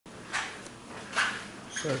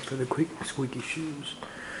Sorry for the quick squeaky shoes.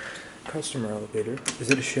 Customer elevator.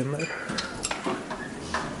 Is it a Schindler?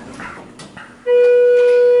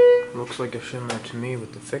 Looks like a Schindler to me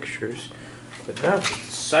with the fixtures. But no, it's a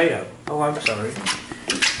Saito. Oh, I'm sorry.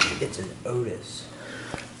 It's an Otis.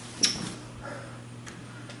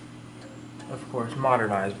 Of course,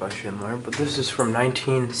 modernized by Schindler, but this is from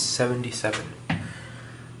 1977.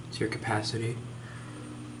 It's your capacity.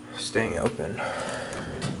 Staying open.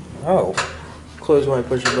 Oh. Close when I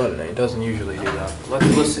push a button. It doesn't usually do that.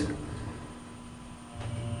 Let's listen.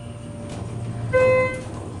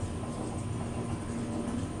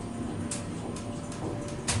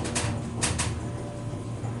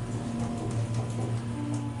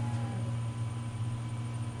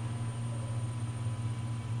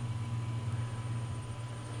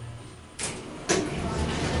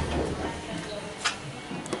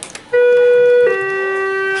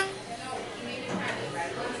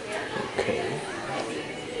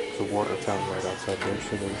 Water fountain right outside there,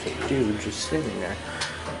 so there's a dude just sitting there.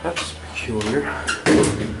 That's peculiar.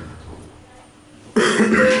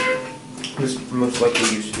 This most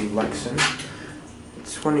likely used to be Lexan.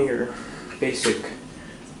 It's one of your basic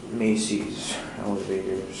Macy's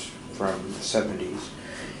elevators from the 70s.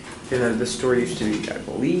 You know, this store used to be, I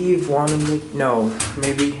believe, no,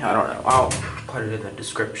 maybe, I don't know. I'll put it in the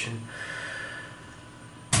description.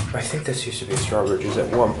 I think this used to be Strawbridge's at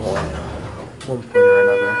one point or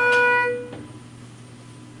another.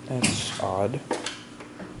 That's odd.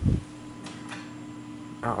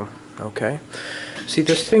 Oh, okay. See,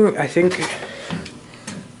 this thing, I think,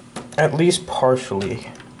 at least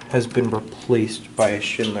partially, has been replaced by a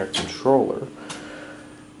Schindler controller.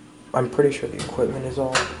 I'm pretty sure the equipment is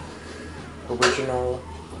all original.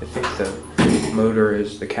 I think the motor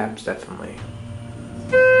is, the cap's definitely.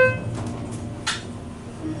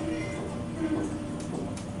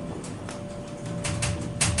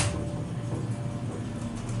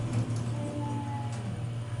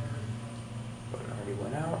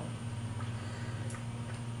 Went out.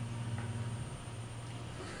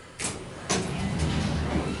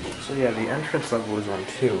 So yeah, the entrance level is on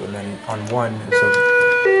 2, and then on 1 is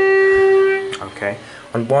okay.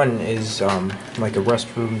 On 1 is like a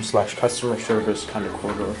restroom / customer service kind of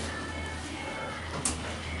corridor,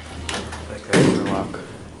 like that interlock.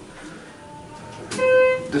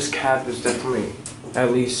 This cap is definitely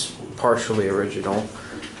at least partially original,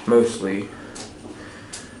 mostly.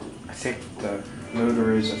 I think the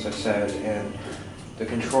motor is, as I said, and the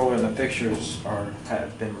controller and the fixtures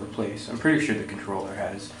have been replaced. I'm pretty sure the controller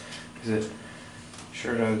has, because it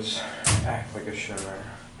sure does act like a Schindler.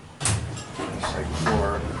 It's like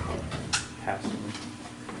floor has to.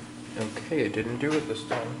 Okay, it didn't do it this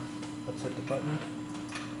time. Let's hit the button.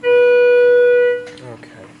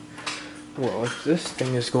 Okay. Well, if this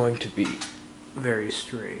thing is going to be very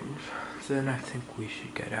strange, then I think we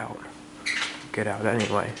should get out. Get out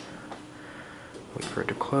anyway. Wait for it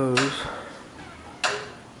to close.